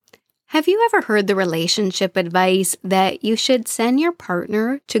Have you ever heard the relationship advice that you should send your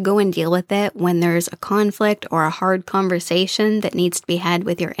partner to go and deal with it when there's a conflict or a hard conversation that needs to be had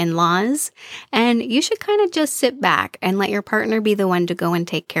with your in-laws? And you should kind of just sit back and let your partner be the one to go and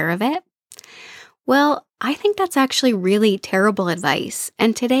take care of it? Well, I think that's actually really terrible advice.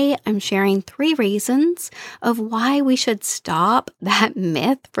 And today I'm sharing 3 reasons of why we should stop that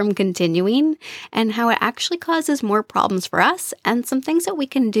myth from continuing and how it actually causes more problems for us and some things that we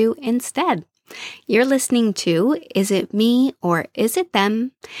can do instead. You're listening to Is It Me or Is It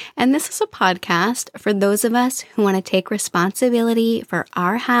Them? And this is a podcast for those of us who want to take responsibility for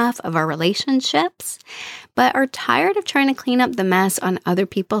our half of our relationships, but are tired of trying to clean up the mess on other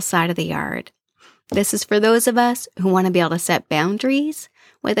people's side of the yard. This is for those of us who want to be able to set boundaries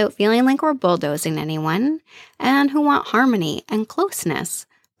without feeling like we're bulldozing anyone, and who want harmony and closeness,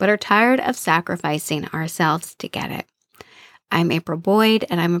 but are tired of sacrificing ourselves to get it. I'm April Boyd,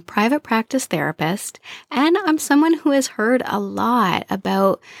 and I'm a private practice therapist, and I'm someone who has heard a lot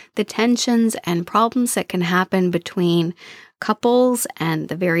about the tensions and problems that can happen between couples and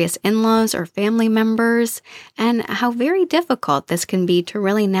the various in-laws or family members, and how very difficult this can be to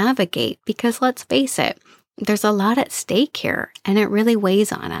really navigate because let's face it, there's a lot at stake here and it really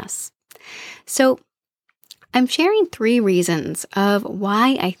weighs on us. So I'm sharing 3 reasons of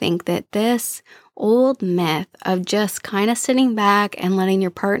why I think that this old myth of just kind of sitting back and letting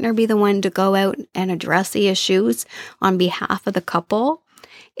your partner be the one to go out and address the issues on behalf of the couple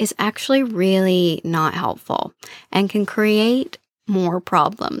is actually really not helpful and can create more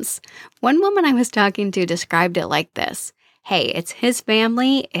problems. One woman I was talking to described it like this: "Hey, it's his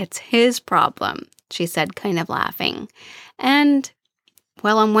family, it's his problem," she said, kind of laughing. And,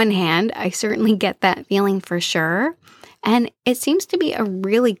 well, on one hand, I certainly get that feeling for sure. And it seems to be a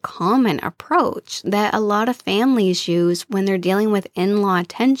really common approach that a lot of families use when they're dealing with in-law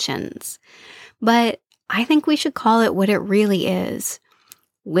tensions. But I think we should call it what it really is: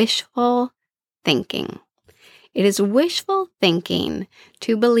 wishful thinking. It is wishful thinking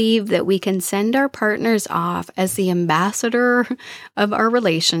to believe that we can send our partners off as the ambassador of our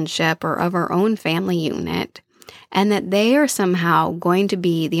relationship or of our own family unit, and that they are somehow going to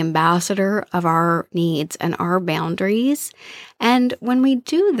be the ambassador of our needs and our boundaries. And when we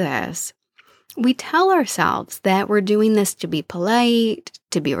do this, we tell ourselves that we're doing this to be polite,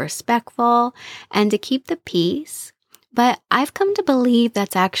 to be respectful, and to keep the peace. But I've come to believe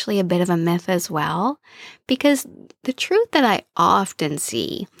that's actually a bit of a myth as well, because the truth that I often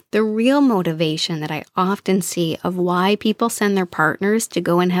see, the real motivation that I often see of why people send their partners to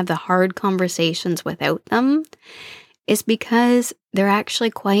go and have the hard conversations without them is because they're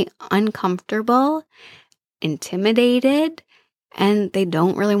actually quite uncomfortable, intimidated, and they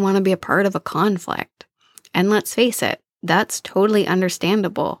don't really want to be a part of a conflict. And let's face it, that's totally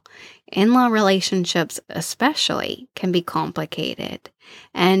understandable. In-law relationships especially can be complicated,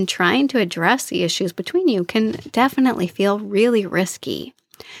 and trying to address the issues between you can definitely feel really risky.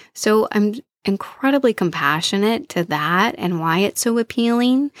 So I'm incredibly compassionate to that and why it's so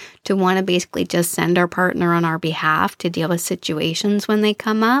appealing to want to basically just send our partner on our behalf to deal with situations when they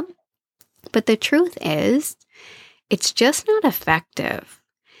come up. But the truth is, it's just not effective.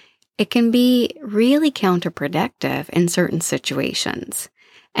 It can be really counterproductive in certain situations.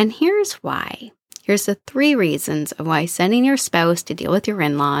 And here's why. Here's the 3 reasons of why sending your spouse to deal with your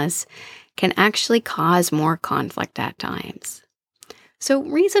in-laws can actually cause more conflict at times. So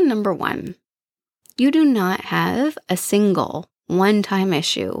reason number 1, you do not have a single one-time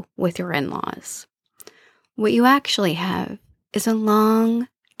issue with your in-laws. What you actually have is a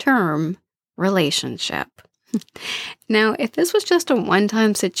long-term relationship. Now, if this was just a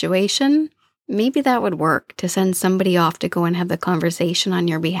one-time situation, maybe that would work to send somebody off to go and have the conversation on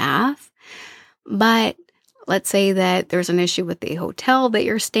your behalf. But let's say that there's an issue with the hotel that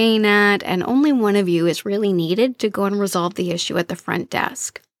you're staying at, and only one of you is really needed to go and resolve the issue at the front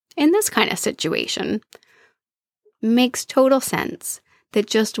desk. In this kind of situation, it makes total sense that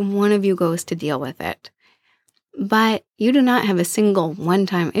just one of you goes to deal with it. But you do not have a single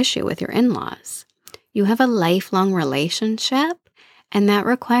one-time issue with your in-laws. You have a lifelong relationship, and that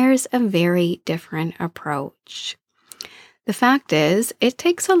requires a very different approach. The fact is, it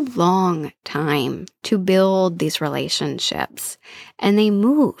takes a long time to build these relationships, and they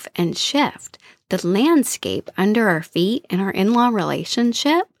move and shift. The landscape under our feet in our in-law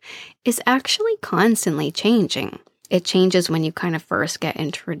relationship is actually constantly changing. It changes when you kind of first get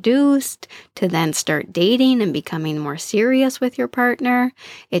introduced to then start dating and becoming more serious with your partner.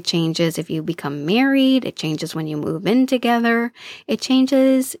 It changes if you become married. It changes when you move in together. It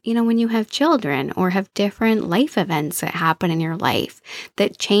changes, when you have children or have different life events that happen in your life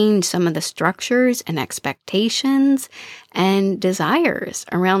that change some of the structures and expectations and desires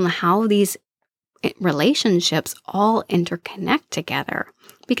around how these relationships all interconnect together.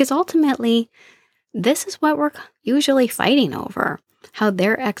 Because ultimately, this is what we're usually fighting over, how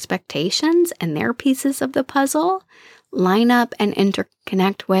their expectations and their pieces of the puzzle line up and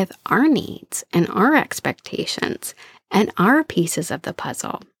interconnect with our needs and our expectations and our pieces of the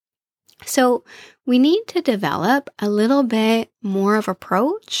puzzle. So we need to develop a little bit more of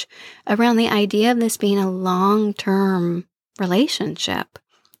approach around the idea of this being a long-term relationship.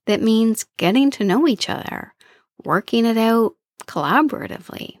 That means getting to know each other, working it out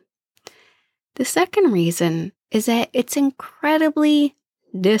collaboratively. The second reason is that it's incredibly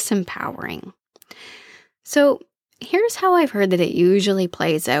disempowering. So here's how I've heard that it usually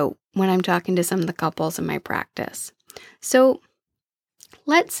plays out when I'm talking to some of the couples in my practice. So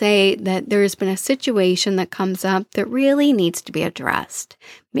let's say that there's been a situation that comes up that really needs to be addressed.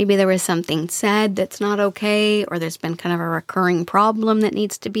 Maybe there was something said that's not okay, or there's been kind of a recurring problem that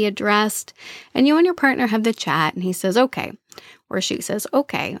needs to be addressed. And you and your partner have the chat and he says, okay, or she says,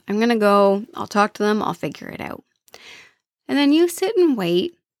 okay, I'm going to go, I'll talk to them, I'll figure it out. And then you sit and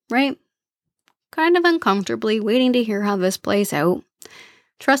wait, right? Kind of uncomfortably waiting to hear how this plays out,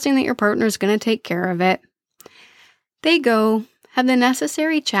 trusting that your partner is going to take care of it. They go, have the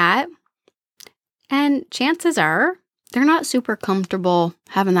necessary chat, and chances are they're not super comfortable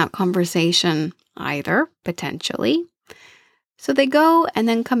having that conversation either, potentially. So they go and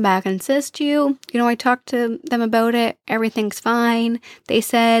then come back and says to you, I talked to them about it, everything's fine. They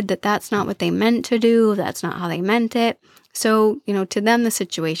said that that's not what they meant to do, that's not how they meant it. So, to them the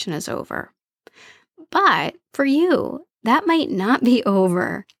situation is over. But for you, that might not be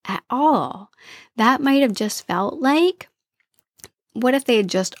over at all. That might have just felt like, what if they had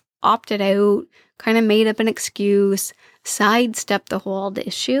just opted out, kind of made up an excuse, sidestepped the whole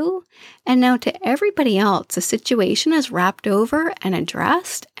issue, and now to everybody else, the situation is wrapped over and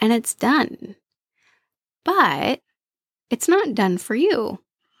addressed, and it's done. But it's not done for you.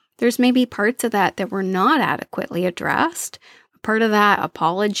 There's maybe parts of that were not adequately addressed, part of that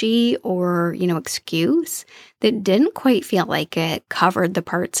apology or, excuse that didn't quite feel like it covered the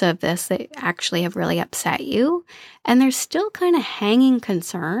parts of this that actually have really upset you. And there's still kind of hanging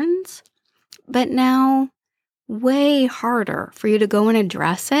concerns, but now way harder for you to go and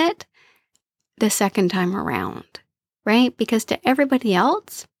address it the second time around, right? Because to everybody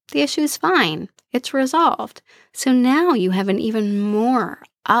else, the issue's fine. It's resolved. So now you have an even more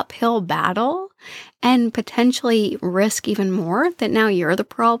uphill battle and potentially risk even more that now you're the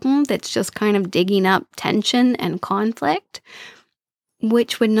problem that's just kind of digging up tension and conflict,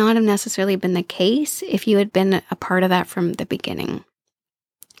 which would not have necessarily been the case if you had been a part of that from the beginning.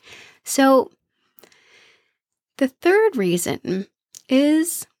 So the third reason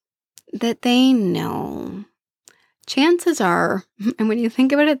is that they know. Chances are, and when you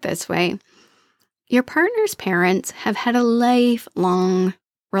think about it this way, your partner's parents have had a lifelong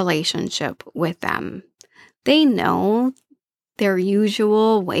relationship with them. They know their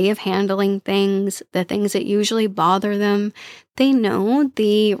usual way of handling things, the things that usually bother them. They know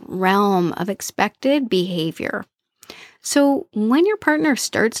the realm of expected behavior. So when your partner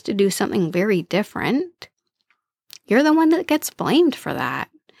starts to do something very different, you're the one that gets blamed for that.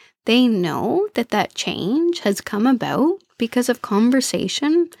 They know that change has come about because of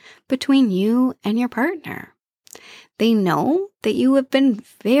conversation between you and your partner. They know that you have been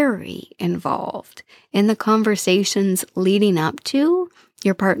very involved in the conversations leading up to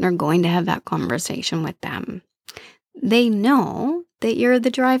your partner going to have that conversation with them. They know that you're the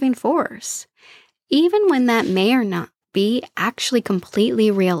driving force. Even when that may or not be actually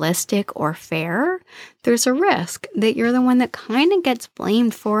completely realistic or fair, there's a risk that you're the one that kind of gets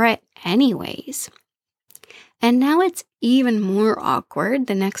blamed for it anyways. And now it's even more awkward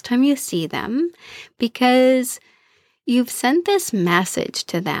the next time you see them because you've sent this message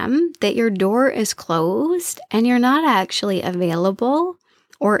to them that your door is closed and you're not actually available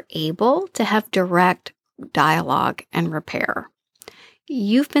or able to have direct dialogue and repair.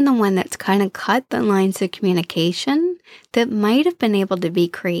 You've been the one that's kind of cut the lines of communication that might have been able to be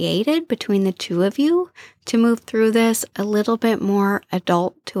created between the two of you to move through this a little bit more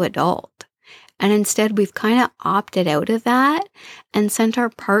adult to adult. And instead, we've kind of opted out of that and sent our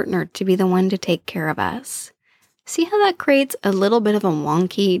partner to be the one to take care of us. See how that creates a little bit of a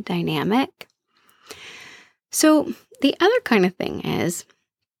wonky dynamic? So the other kind of thing is,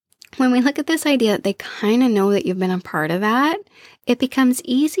 when we look at this idea that they kind of know that you've been a part of that, it becomes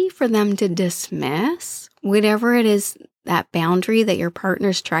easy for them to dismiss whatever it is, that boundary that your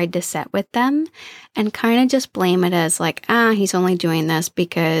partner's tried to set with them, and kind of just blame it as like, he's only doing this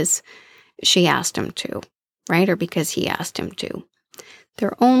because she asked him to, right? Or because he asked him to.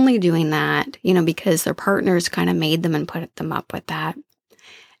 They're only doing that, because their partners kind of made them and put them up with that.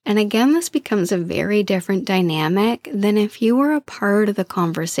 And again, this becomes a very different dynamic than if you were a part of the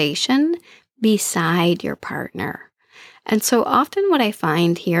conversation beside your partner. And so often what I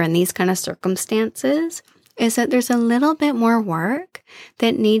find here in these kind of circumstances is that there's a little bit more work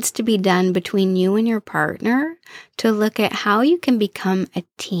that needs to be done between you and your partner to look at how you can become a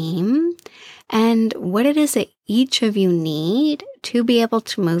team and what it is that each of you need to be able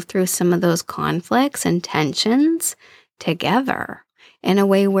to move through some of those conflicts and tensions together in a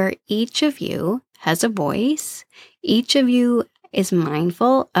way where each of you has a voice, each of you is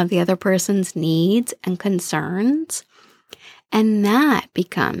mindful of the other person's needs and concerns. And that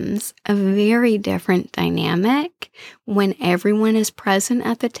becomes a very different dynamic when everyone is present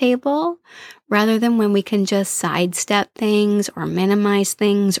at the table, rather than when we can just sidestep things or minimize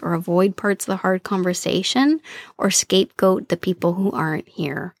things or avoid parts of the hard conversation or scapegoat the people who aren't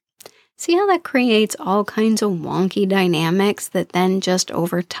here. See how that creates all kinds of wonky dynamics that then just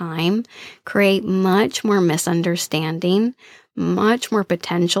over time create much more misunderstanding, much more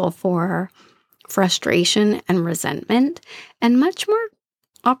potential for frustration and resentment, and much more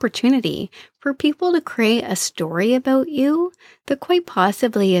opportunity for people to create a story about you that quite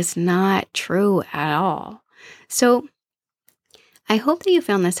possibly is not true at all. So I hope that you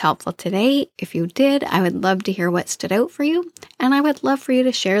found this helpful today. If you did, I would love to hear what stood out for you, and I would love for you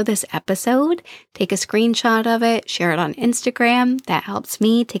to share this episode, take a screenshot of it, share it on Instagram. That helps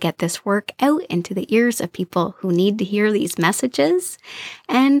me to get this work out into the ears of people who need to hear these messages.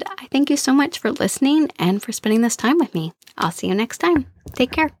 And I thank you so much for listening and for spending this time with me. I'll see you next time.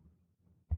 Take care.